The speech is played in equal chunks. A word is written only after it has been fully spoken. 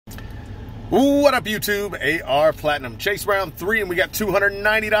What up, YouTube? AR Platinum. Chase round 3, and we got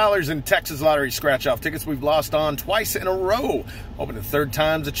 $290 in Texas Lottery scratch-off tickets we've lost on twice in a row. Hoping the third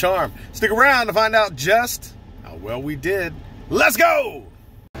time's a charm. Stick around to find out just how well we did. Let's go!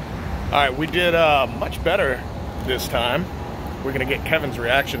 All right, we did much better this time. We're gonna get Kevin's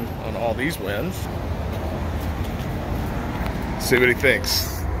reaction on all these wins. See what he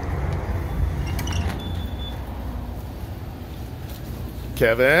thinks.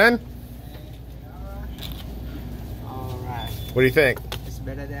 Kevin? What do you think? It's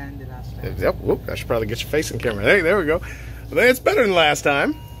better than the last time. Yep. Whoop, I should probably get your face in camera. Hey, there we go. Well, it's better than last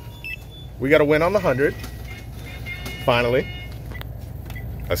time. We got a win on the 100. Finally.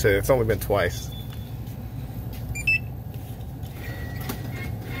 I said it's only been twice.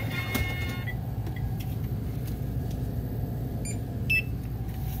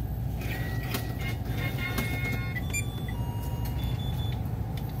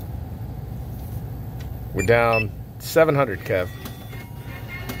 We're down 700, Kev.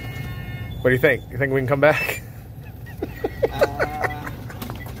 What do you think? You think we can come back?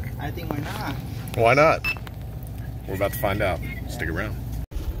 I think why not? Why not? We're about to find out. Stick around.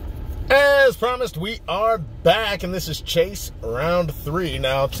 As promised, we are back, and this is Chase round 3.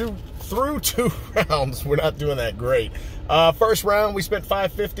 Now, through 2 rounds, we're not doing that great. First round, we spent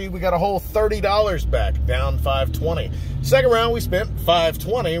 $550. We got a whole $30 back, down $520. Second round, we spent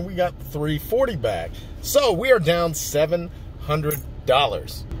 $520, and we got $340 back. So we are down $700.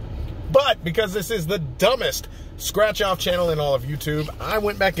 But because this is the dumbest scratch-off channel in all of YouTube, I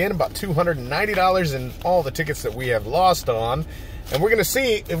went back in about $290 in all the tickets that we have lost on. And we're going to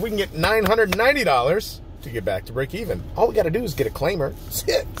see if we can get $990 to get back to break even. All we got to do is get a claimer.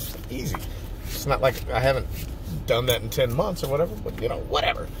 It's easy. It's not like I haven't done that in 10 months or whatever, but you know,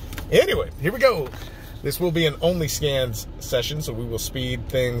 whatever. Anyway, here we go. This will be an only scans session, so we will speed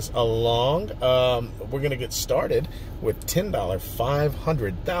things along. We're going to get started with $10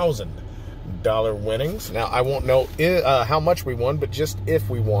 $500,000 winnings. Now, I won't know how much we won, but just if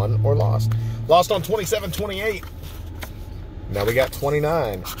we won or lost. Lost on 27, 28. Now we got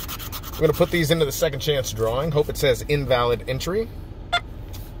 29. We're going to put these into the second chance drawing. Hope it says invalid entry.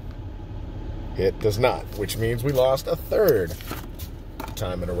 It does not, which means we lost a third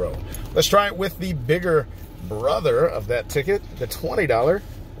time in a row. Let's try it with the bigger brother of that ticket, the $20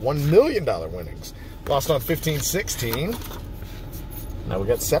 $1 million winnings. Lost on 15, 16. Now we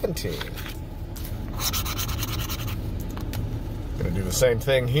got 17. Gonna do the same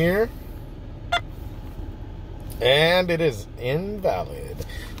thing here. And it is invalid,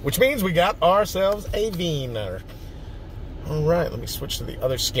 which means we got ourselves a winner. All right, let me switch to the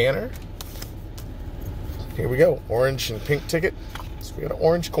other scanner. Here we go, orange and pink ticket. So we got an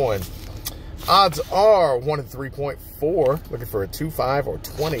orange coin. Odds are 1 in 3.4. Looking for a 2, 5, or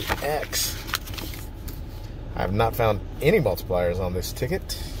 20x. I have not found any multipliers on this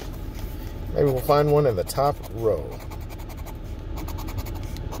ticket. Maybe we'll find one in the top row.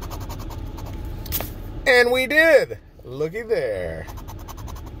 And we did. Looky there.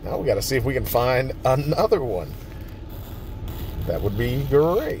 Now we got to see if we can find another one. That would be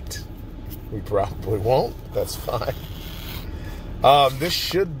great. We probably won't. That's fine. This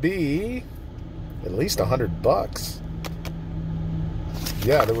should be at least $100.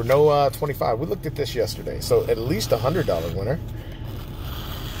 Yeah, there were no 25. We looked at this yesterday, so at least $100 winner.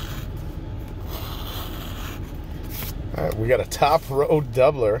 All right, we got a top row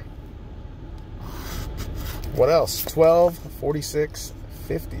doubler. What else? 12, 46,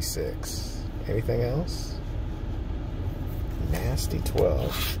 56. Anything else? Nasty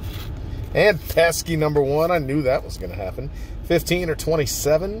 12. And pesky number 1. I knew that was going to happen. 15 or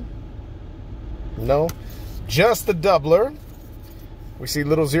 27. No. Just the doubler. We see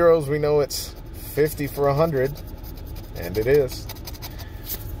little zeros. We know it's 50 for 100. And it is.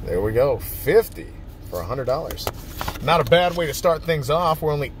 There we go. 50 for $100. Not a bad way to start things off.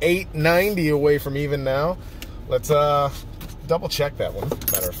 We're only $890 away from even now. Let's double check that one,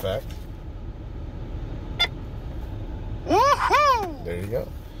 matter of fact. There you go.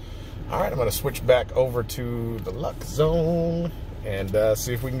 All right, I'm going to switch back over to the luck zone and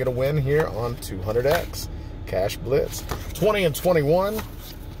see if we can get a win here on 200x. Cash Blitz. 20 and 21.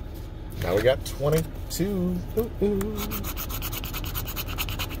 Now we got 22. Ooh, ooh.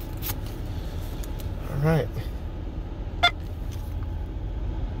 All right.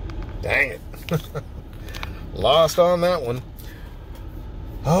 Dang it. Lost on that one.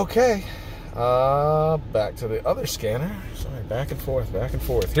 Okay. Back to the other scanner. Sorry, back and forth, back and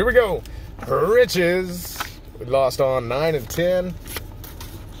forth. Here we go. Riches. We lost on 9 and 10.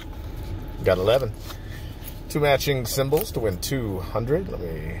 Got 11. 2 matching symbols to win 200. Let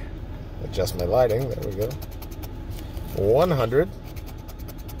me Adjust my lighting. There we go. 100,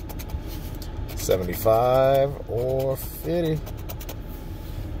 75, or 50.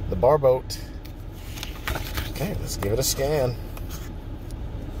 The bar boat. Okay, let's give it a scan.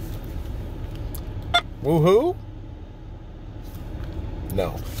 Woohoo!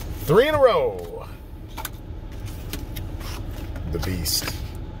 No. 3 in a row. The beast.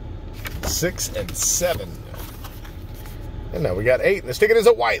 6 and 7. And now we got 8. This ticket is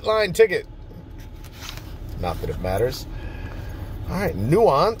a white line ticket. Not that it matters. All right,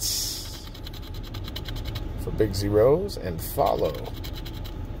 nuance for big zeros and follow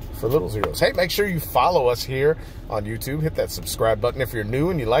for little zeros. Hey, make sure you follow us here on YouTube. Hit that subscribe button if you're new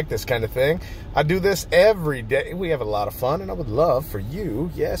and you like this kind of thing. I do this every day. We have a lot of fun, and I would love for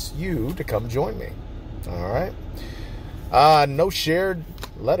you, yes, you, to come join me. All right. No shared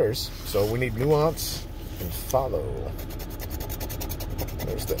letters, so we need nuance and follow.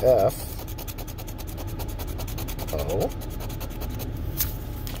 There's the F. O.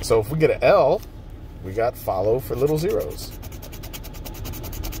 So if we get an L, we got follow for little zeros.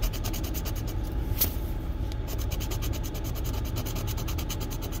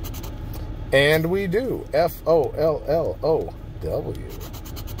 And we do. F-O-L-L-O-W.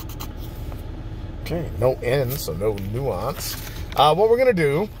 Okay, no N, so no nuance. What we're going to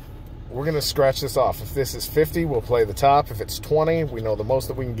do, we're going to scratch this off. If this is 50, we'll play the top. If it's 20, we know the most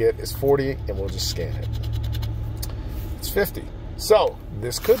that we can get is 40, and we'll just scan it. It's 50. So,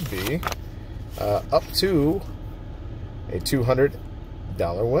 this could be up to a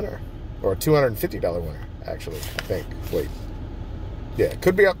 $200 winner. Or a $250 winner, actually, I think. Wait. Yeah, it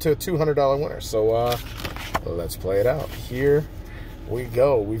could be up to a $200 winner. So, let's play it out. Here we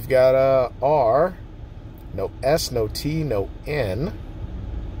go. We've got R, no S, no T, no N.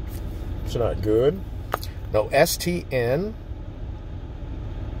 It's not good. No S, T, N,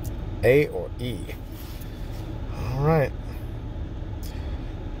 A, or E. All right.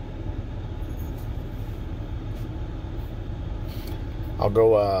 I'll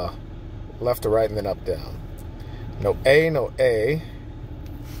go left to right and then up, down. No A, no A.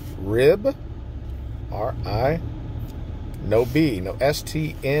 Rib, R-I. No B, no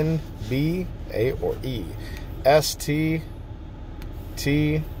S-T-N-B, A, or E. S-T,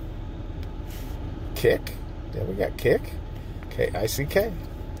 T, kick. Yeah, we got kick. K-I-C-K.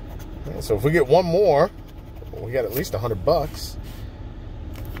 Right, so if we get one more, we got at least $100.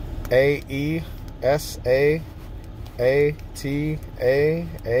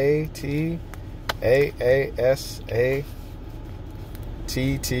 A-E-S-A-A-T-A-A-T-A-A-S-A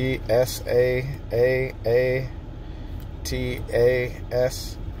T-T-S-A-A-T-A-S-E-S-A-S.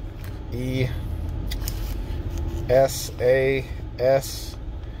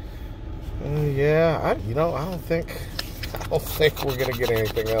 Yeah, I don't think we're gonna get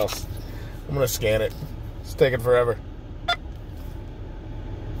anything else. I'm gonna scan it. It's taking forever.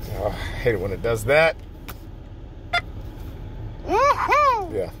 Oh, I hate it when it does that.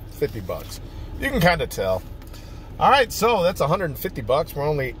 Yeah, $50. You can kind of tell. All right, so that's $150. We're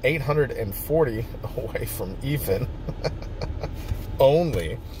only 840 away from even.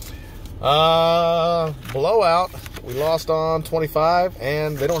 Only. Blowout. We lost on 25,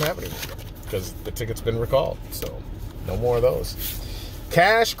 and they don't have any more because the ticket's been recalled. So no more of those.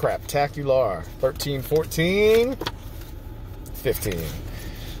 Cash craptacular. 13, 14, 15.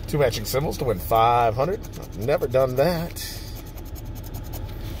 2 matching symbols to win 500. I've never done that.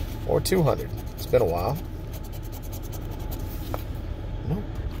 Or 200. It's been a while. Nope.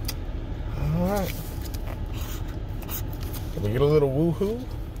 All right. Can we get a little woohoo?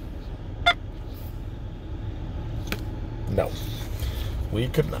 No. We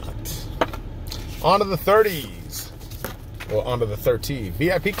could not. On to the 30s. Well, on to the 30.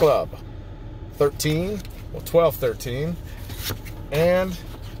 VIP Club. 13. Well, 12, 13. And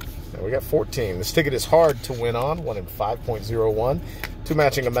now we got 14. This ticket is hard to win on. 1 in 5.01. 2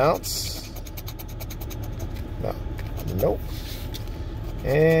 matching amounts. No. Nope.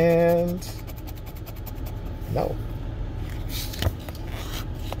 And no.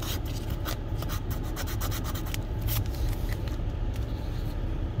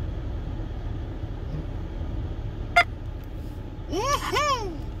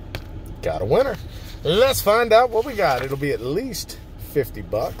 Got a winner. Let's find out what we got. It'll be at least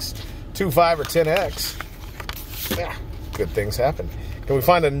 $50. 2, 5, or 10x. Yeah, good things happen. Can we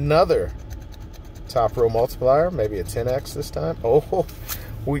find another top row multiplier? Maybe a 10x this time? Oh,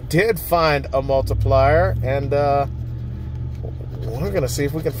 we did find a multiplier, and we're going to see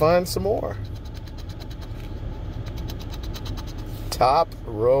if we can find some more. Top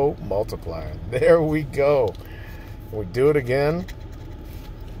row multiplier. There we go. Can we do it again?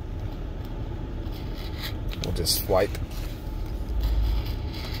 We'll just swipe.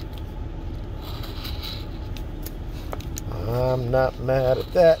 I'm not mad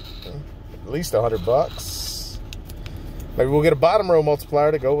at that. At least $100. Maybe we'll get a bottom row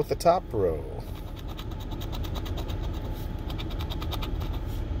multiplier to go with the top row.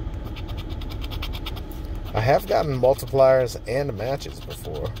 I have gotten multipliers and matches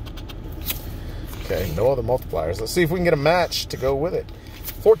before. Okay, no other multipliers. Let's see if we can get a match to go with it.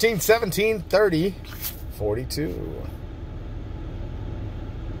 14, 17, 30, 42.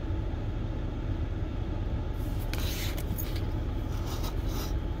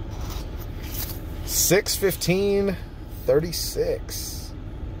 Six, 15, 36.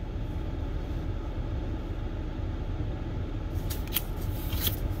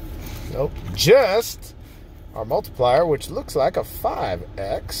 Nope, just our multiplier, which looks like a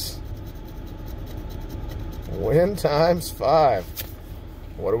 5x. Win times 5.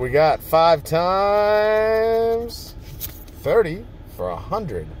 What do we got? 5 times 30 for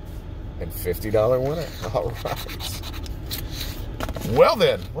 $150 winner. All right. Well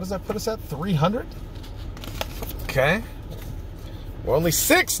then, what does that put us at? 300? Okay. We're only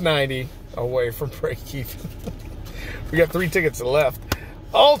 $6.90 away from break even. We got 3 tickets left.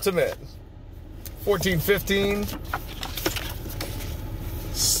 Ultimate. 14, 15,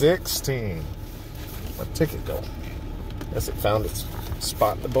 16. My ticket go? Guess it found its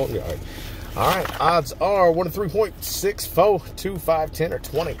spot in the boneyard. All right, odds are 1 to 3.64, 2, 5, 10, or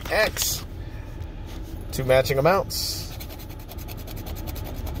 20x. 2 matching amounts.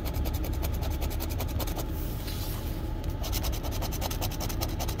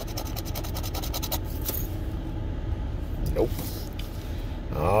 Nope.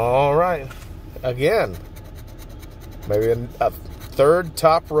 All right. Again, maybe a third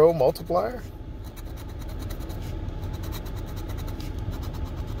top row multiplier.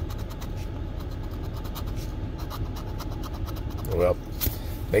 Well,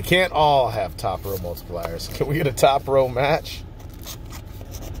 they can't all have top row multipliers. Can we get a top row match?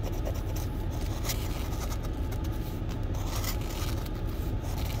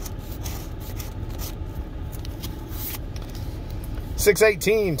 Six,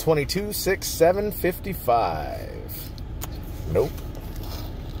 18, 22, 6, 7, 55. Nope.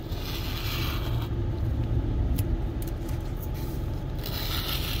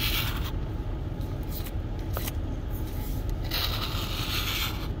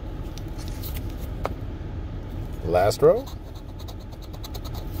 Last row.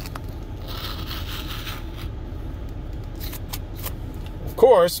 Of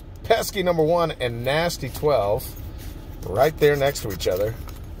course, pesky number 1 and nasty 12 right there next to each other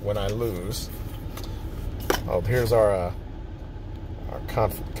when I lose. Oh, here's our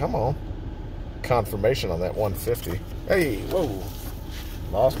confirmation on that 150. Hey, whoa.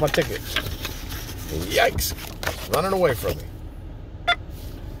 Lost my ticket. Yikes. It's running away from me.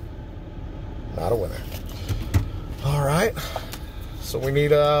 Not a winner. All right, so we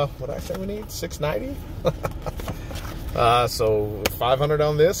need, what did I say we need? 690? So 500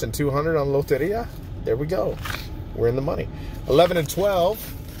 on this and 200 on Loteria. There we go. We're in the money. 11 and 12.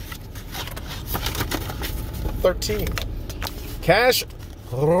 13. Cash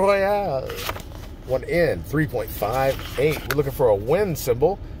Royale. 1 in, 3.58. We're looking for a win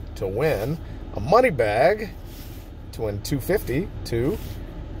symbol to win. A money bag to win 250, 2,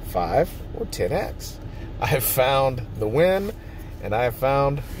 5, or 10x. I have found the win, and I have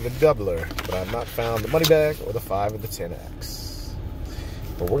found the doubler, but I have not found the money bag or the 5 or the 10x.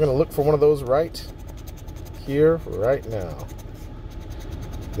 But we're going to look for one of those right here, right now.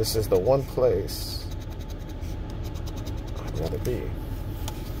 This is the one place I'd rather be. And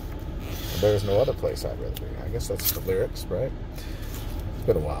there's no other place I'd rather be. I guess that's the lyrics, right? It's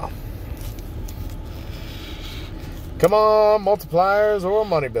been a while. Come on, multipliers or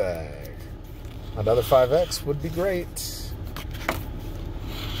money bag. Another 5x would be great.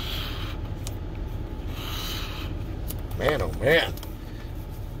 Man, oh man.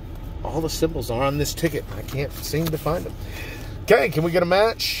 All the symbols are on this ticket. I can't seem to find them. Okay, can we get a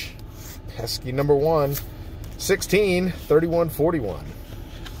match? Pesky number 1. 16, 31, 41.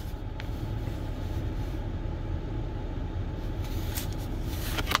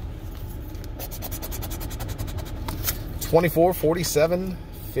 $24, 47,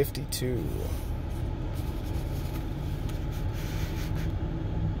 52.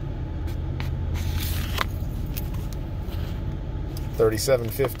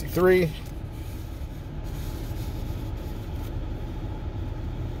 $37.53.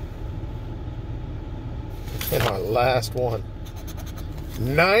 And our last one,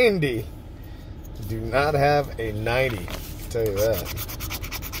 90. Do not have a 90. I'll tell you that.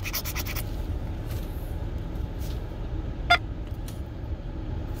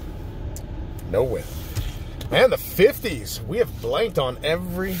 No win. And the 50s. We have blanked on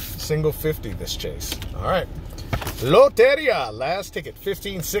every single 50 this chase. All right. Loteria. Last ticket.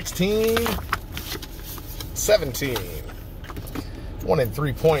 15, 16, 17. 1 in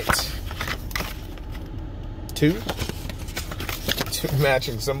 3 points. 2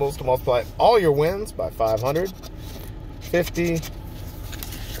 matching symbols to multiply all your wins by 500. 50,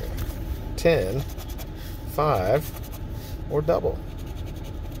 10, 5, or double.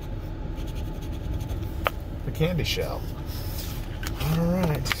 The candy shell. All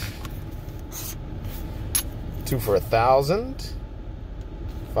right. 2 for 1,000,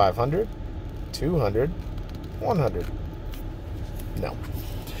 500, 200, 100. No.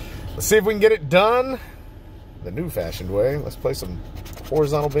 Let's see if we can get it done the new fashioned way. Let's play some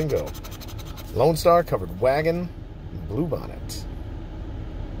horizontal bingo. Lone Star, Covered Wagon, and Blue Bonnet.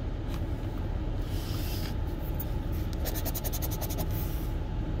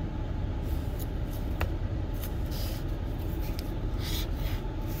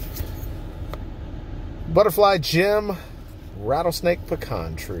 Butterfly Gem, Rattlesnake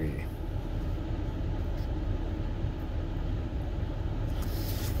Pecan Tree.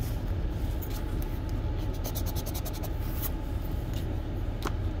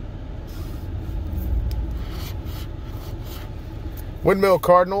 Windmill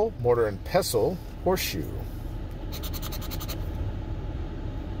Cardinal, Mortar and Pestle, Horseshoe.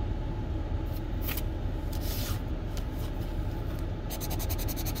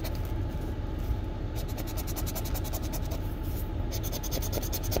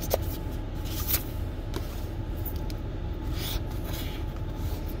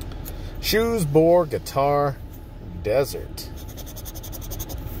 Shoes, Boar, Guitar, Desert.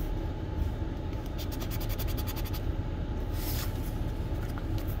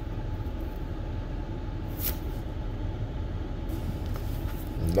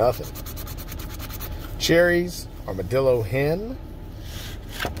 Nothing. Cherries, Armadillo Hen.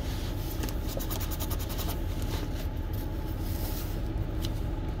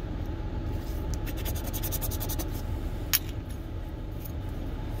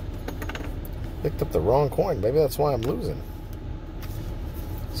 Picked up the wrong coin. Maybe that's why I'm losing.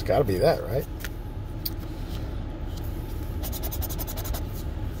 It's got to be that, right?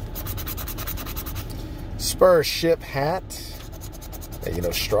 Spur Ship Hat. Hey, you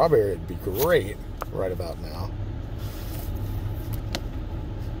know, strawberry would be great right about now.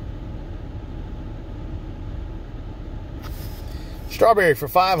 Strawberry for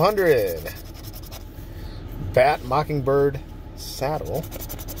 500. Bat Mockingbird Saddle.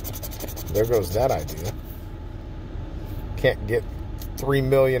 There goes that idea. Can't get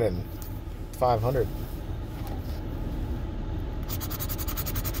 3,500,000.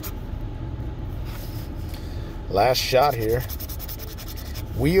 Last shot here.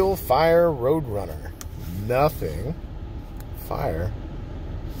 Wheel, Fire, Roadrunner. Nothing. Fire.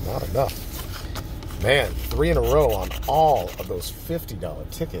 Not enough. Man, 3 in a row on all of those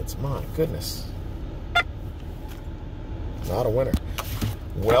 $50 tickets. My goodness. Not a winner.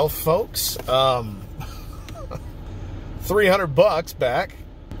 Well, folks, 300 bucks back.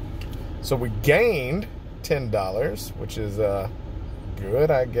 So we gained $10, which is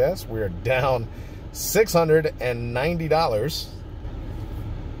good, I guess. We are down $690.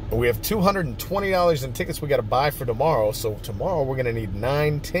 We have $220 in tickets we got to buy for tomorrow. So tomorrow we're going to need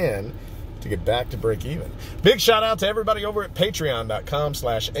 910 to get back to break even. Big shout out to everybody over at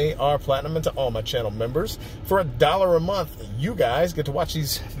patreon.com/ARPlatinum and to all my channel members. For $1 a month, you guys get to watch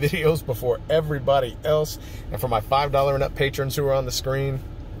these videos before everybody else. And for my $5 and up patrons who are on the screen,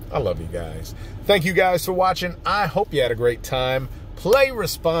 I love you guys. Thank you guys for watching. I hope you had a great time. Play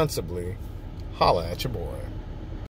responsibly. Holla at your boy.